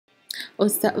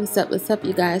What's up,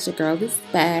 you guys? Your girl is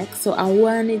back. So I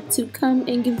wanted to come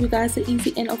and give you guys an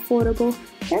easy and affordable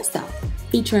hairstyle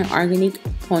featuring Organique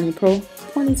Ponytail.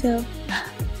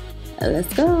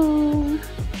 Let's go.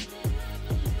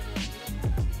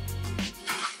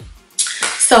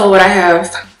 So what I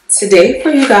have today for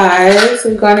you guys,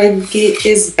 we're gonna get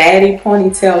this baddie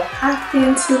ponytail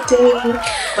popping today.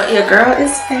 But your girl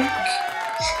is back.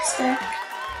 She's back.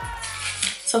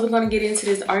 So we're gonna get into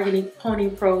this Organique Pony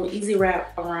Pro Easy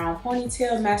Wrap Around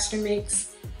Ponytail Master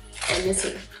Mix. And this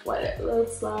is what it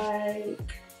looks like.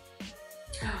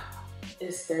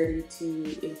 It's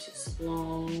 32 inches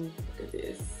long. Look at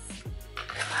this.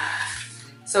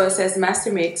 So it says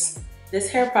Master Mix. This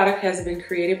hair product has been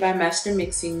created by master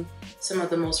mixing some of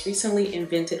the most recently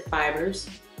invented fibers.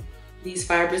 These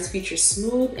fibers feature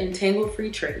smooth and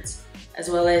tangle-free traits, as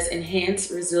well as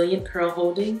enhanced resilient curl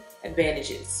holding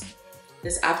advantages.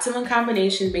 This optimum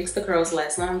combination makes the curls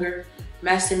last longer.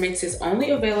 Master Mix is only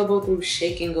available through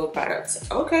Shake and Go products.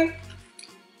 Okay.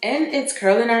 And it's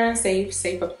curling iron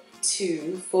safe up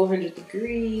to 400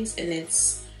 degrees, and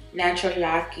it's natural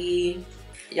yaki,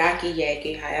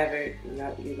 however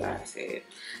you guys say it.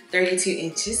 32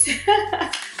 inches.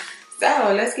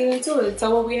 So let's get into it.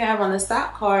 So what we have on the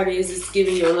stock card is it's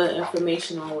giving you a little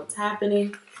information on what's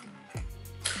happening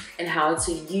and how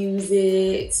to use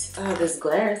it. Oh, this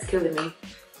glare is killing me.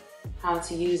 How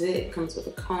to use it. It comes with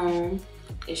a comb.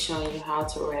 It's showing you how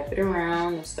to wrap it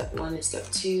around. There's step 1 and step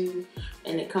 2.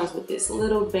 And it comes with this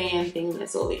little band thing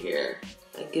that's over here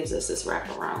that gives us this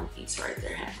wraparound piece right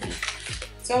there happening.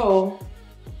 So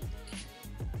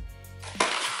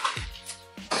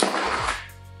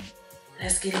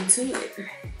let's get into it.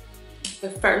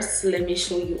 But first, let me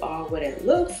show you all what it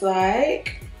looks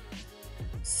like.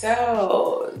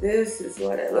 So this is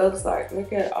what it looks like.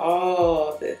 Look at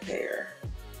all this hair.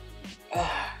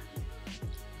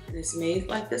 And it's made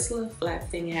like this little flat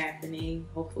thing happening.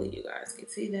 Hopefully you guys can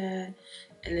see that.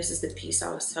 And this is the piece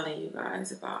I was telling you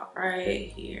guys about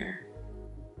right here.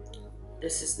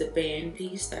 This is the band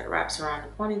piece that wraps around the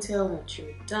ponytail once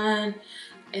you're done.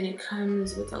 And it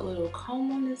comes with a little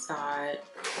comb on the side.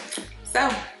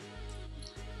 So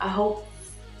I hope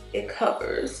it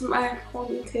covers my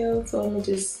ponytail. So I'm gonna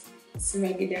just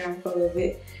smack it down for a little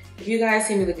bit. If you guys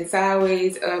see me looking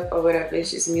sideways, up, or whatever,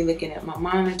 it's just me looking at my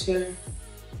monitor,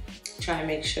 trying to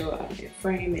make sure I'm in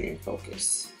frame and in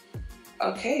focus.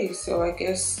 Okay, so I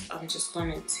guess I'm just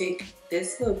gonna take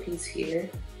this little piece here.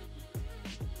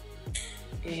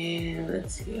 And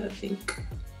let's see, I think,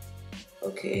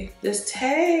 okay, this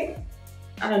tag,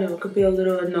 I don't know, it could be a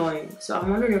little annoying. So I'm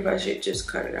wondering if I should just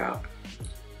cut it out.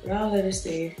 But I'll let it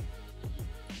stay.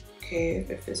 Okay,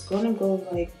 if it's gonna go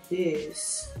like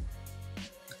this,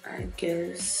 I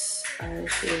guess I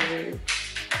should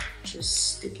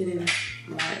just stick it in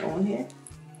my own hair.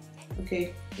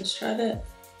 Okay, let's try that.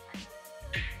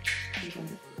 I'm gonna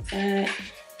put that.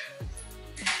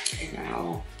 And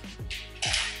now,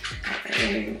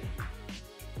 okay.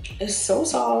 It's so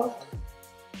soft.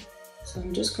 So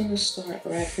I'm just gonna start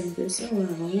wrapping this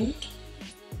around.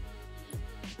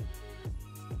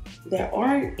 There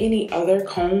aren't any other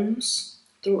combs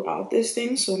throughout this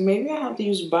thing, so maybe I have to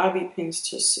use bobby pins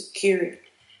to secure it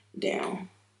down.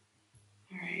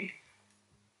 All right,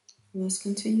 let's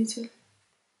continue to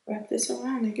wrap this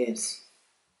around, I guess.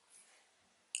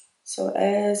 So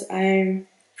as I'm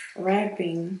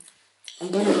wrapping,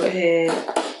 I'm gonna go ahead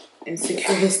and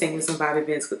secure this thing with some bobby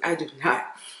pins because I do not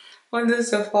want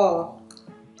this to fall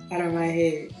out of my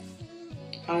head.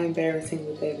 How embarrassing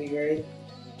would that be, right?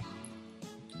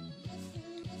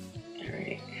 All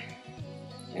right,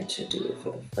 that should do it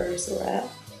for the first wrap.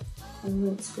 And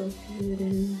let's go ahead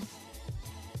and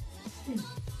see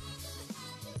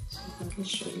if I can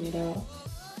straighten it out.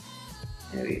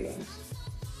 There we go.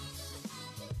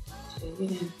 Take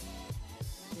it in,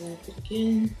 wrap it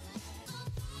again.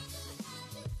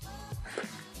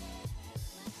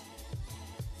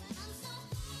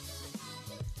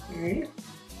 Alright.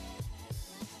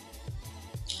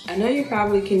 I know you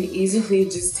probably can easily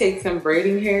just take some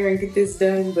braiding hair and get this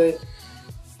done, but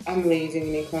I'm lazy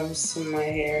when it comes to my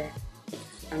hair.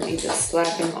 I'm either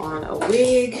slapping on a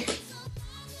wig,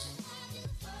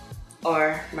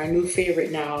 or my new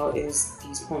favorite now is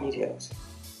these ponytails.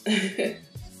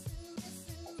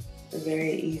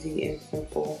 Very easy and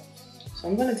simple. So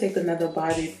I'm gonna take another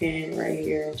bobby pin right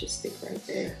here and just stick right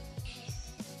there.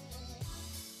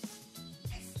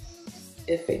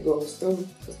 If it goes through,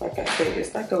 because like I said,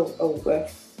 it's like a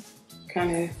weft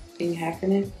kind of thing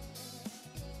happening.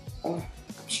 Oh,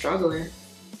 I'm struggling.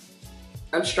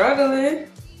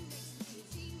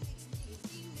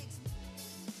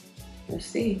 Let's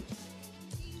see.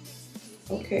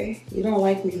 Okay, you don't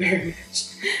like me very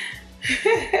much.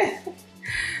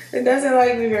 It doesn't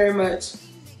like me very much.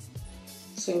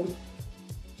 So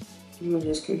I'm gonna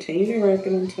just continue to work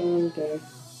it until I'm done.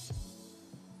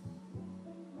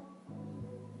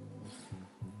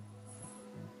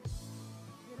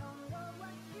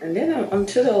 And then I'm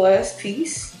to the last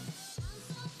piece.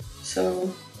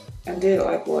 So I did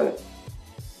like what,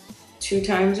 2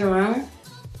 times around.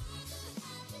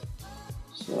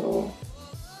 So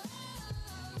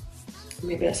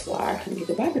maybe that's why I can get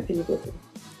the bobby pin to go through.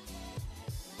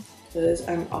 Because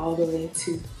I'm all the way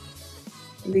to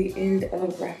the end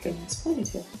of wrapping this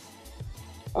ponytail.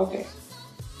 Okay,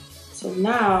 so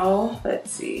now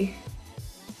let's see.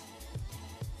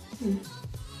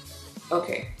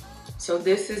 Okay, so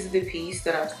this is the piece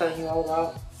that I was telling you all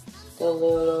about, the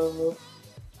little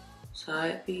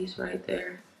side piece right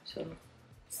there. So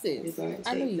sis, we're gonna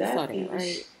I know take you that saw piece, that,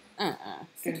 right?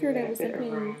 Secure that with some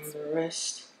around pins. the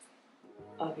rest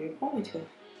of your ponytail.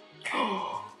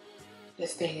 Oh,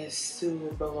 this thing is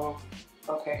super long.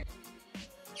 Okay,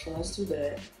 so let's do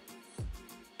that.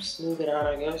 Smooth it out,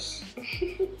 I guess.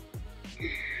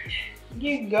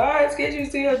 You guys, can't you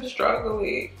see I'm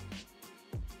struggling?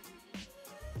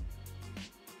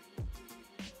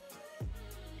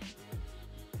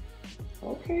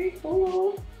 Okay,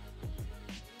 hold on.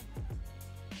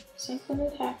 Something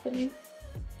is happening.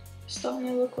 It's starting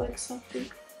to look like something.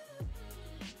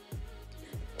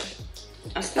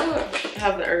 I still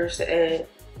have the urge to add.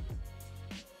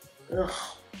 Ugh.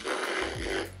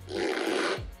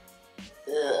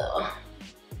 Ugh.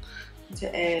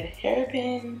 To add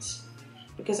hairpins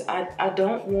because I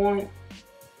don't want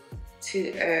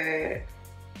to add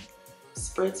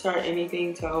spritz or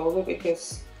anything to hold it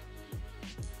because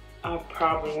I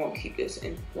probably won't keep this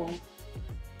in long.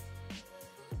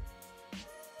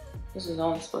 This is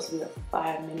only supposed to be a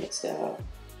 5-minute style.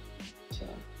 So.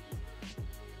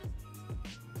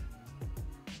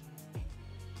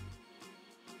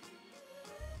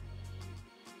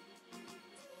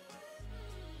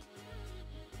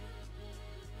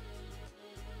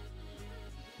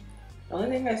 The only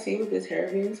thing I see with this hair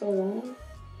being so long,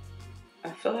 I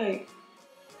feel like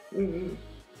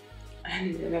I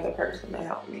need another person to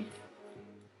help me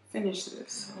finish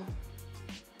this. So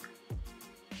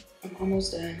I'm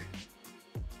almost done.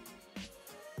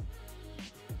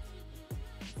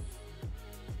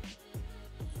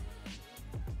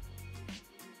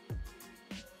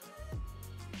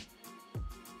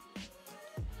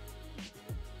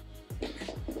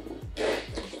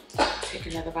 Take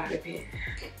another bobby pin.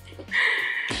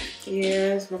 Yeah,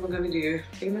 that's what we're gonna do.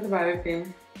 Take another bobby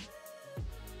pin.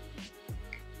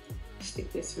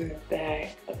 Stick this in the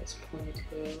back of this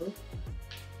ponytail.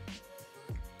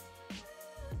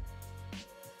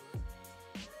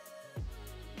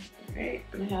 Alright,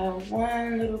 and I have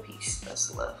one little piece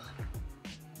that's left.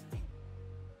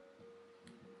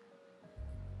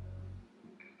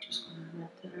 Just gonna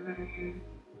wrap that around.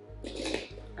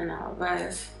 And our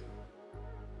last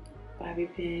bobby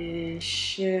pin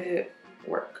should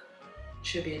work.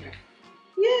 Should be enough.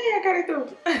 Yay, I got it through.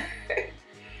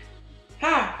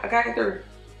 Ha, I got it through.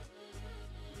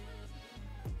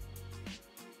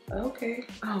 Okay.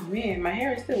 Oh man, my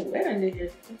hair is still wet under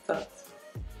here. That sucks.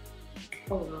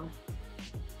 Hold on.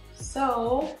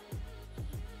 So,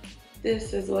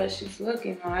 this is what she's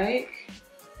looking like.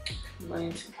 I'm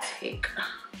going to take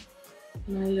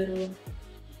my little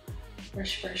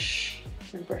brush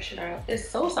and brush it out. It's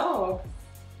so soft.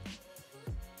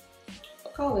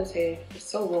 Look at all this hair. It's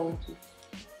so long too.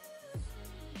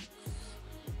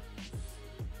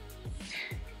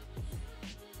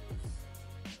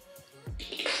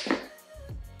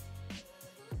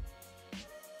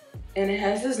 And it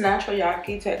has this natural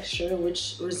yaki texture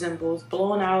which resembles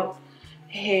blown out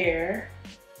hair.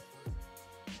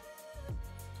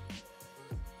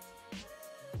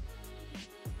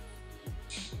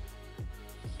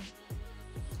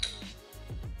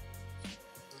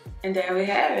 And there we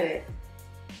have it.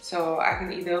 So I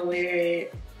can either wear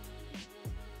it,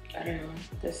 I don't know,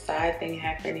 the side thing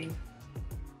happening,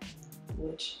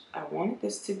 which I wanted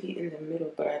this to be in the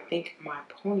middle, but I think my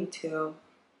ponytail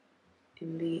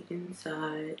can be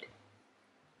inside.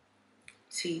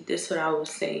 See, this is what I was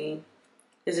saying.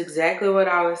 This is exactly what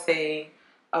I was saying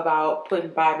about putting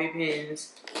bobby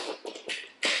pins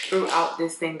throughout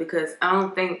this thing because I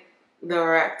don't think the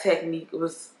wrap technique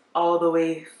was all the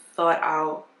way thought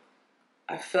out.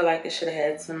 I feel like it should have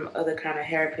had some other kind of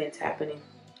hairpins happening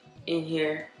in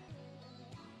here.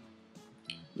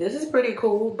 This is pretty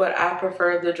cool, but I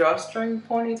prefer the drawstring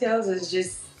ponytails. It's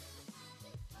just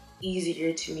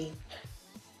easier to me.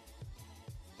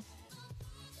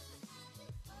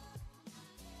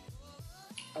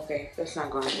 Okay, that's not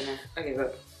going in there. Okay,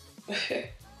 look.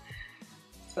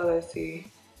 So let's see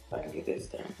if I can get this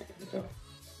done. There we go.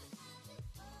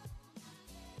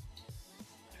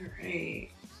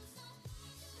 Alright.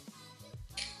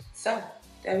 So,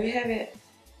 there we have it.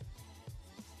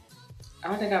 I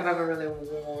don't think I've ever really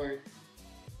worn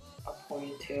a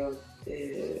ponytail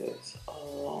this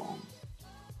long.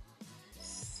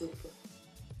 Super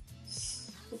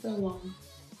long.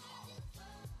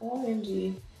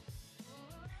 OMG.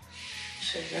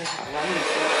 Show you guys how long this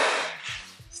is.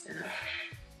 Stand up.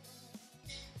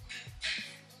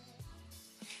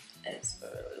 It's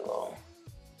really long.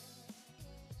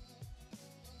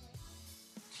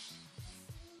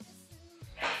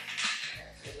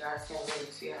 So you guys can't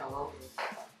really see how long it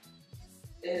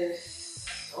is. It is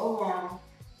so long.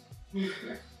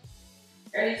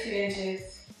 32 inches.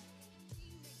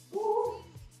 Woo.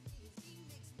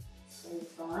 So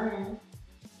fine.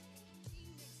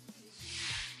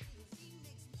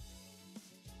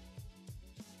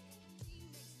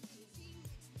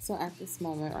 So at this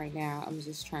moment right now, I'm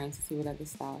just trying to see what other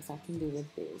styles I can do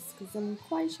with this because I'm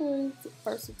quite sure it's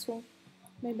versatile.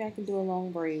 Maybe I can do a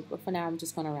long braid, but for now I'm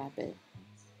just going to wrap it.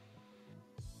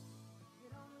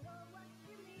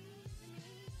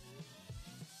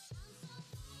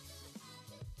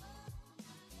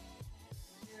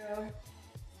 Yeah.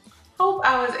 Hope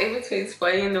I was able to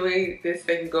explain the way this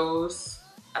thing goes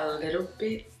a little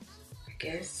bit, I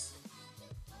guess.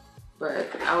 But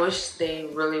I wish they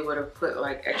really would have put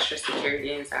like extra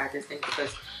security inside this thing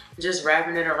because just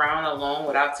wrapping it around alone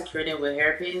without securing it with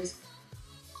hairpins,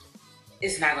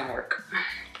 it's not gonna work.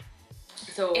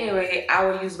 So anyway, I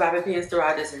will use bobby pins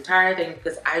throughout this entire thing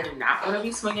because I do not want to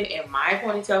be swinging and my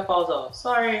ponytail falls off.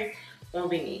 Sorry,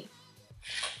 won't be me.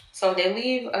 So they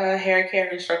leave hair care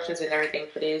instructions and everything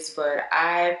for this, but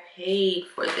I paid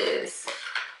for this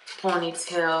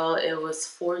ponytail. It was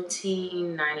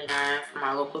 $14.99 from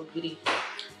my local beauty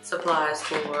supply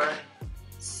store.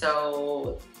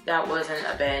 So that wasn't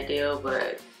a bad deal,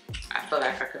 but I feel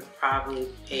like I could probably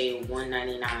pay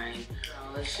 $1.99.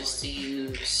 Let's just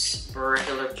use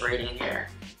regular braiding hair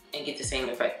and get the same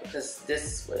effect because this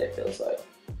is what it feels like.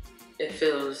 It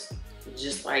feels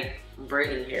just like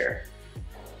braiding hair,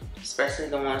 especially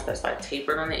the ones that's like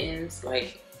tapered on the ends.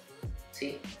 Like,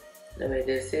 see the way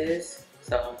this is.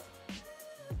 So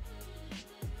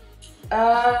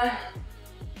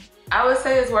I would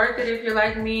say it's worth it if you're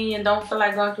like me and don't feel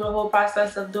like going through the whole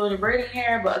process of doing the braiding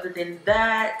hair, but other than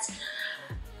that,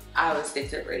 I would stick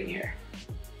to the braiding hair.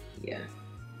 Yeah,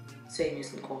 save me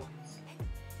some coins.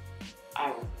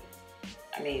 I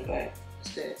mean, but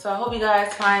it's good. So I hope you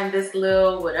guys find this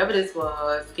little, whatever this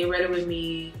was, get ready with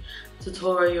me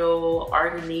tutorial,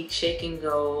 Organique Shake and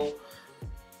Go,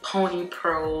 Pony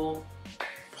Pro,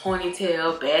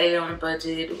 ponytail, baddie on a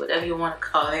budget, whatever you want to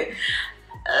call it.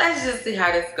 Let's just see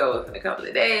how this goes in a couple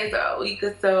of days or a week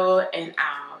or so, and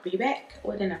I'll be back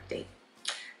with an update.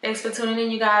 Thanks for tuning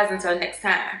in, you guys. Until next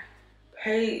time,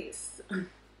 peace.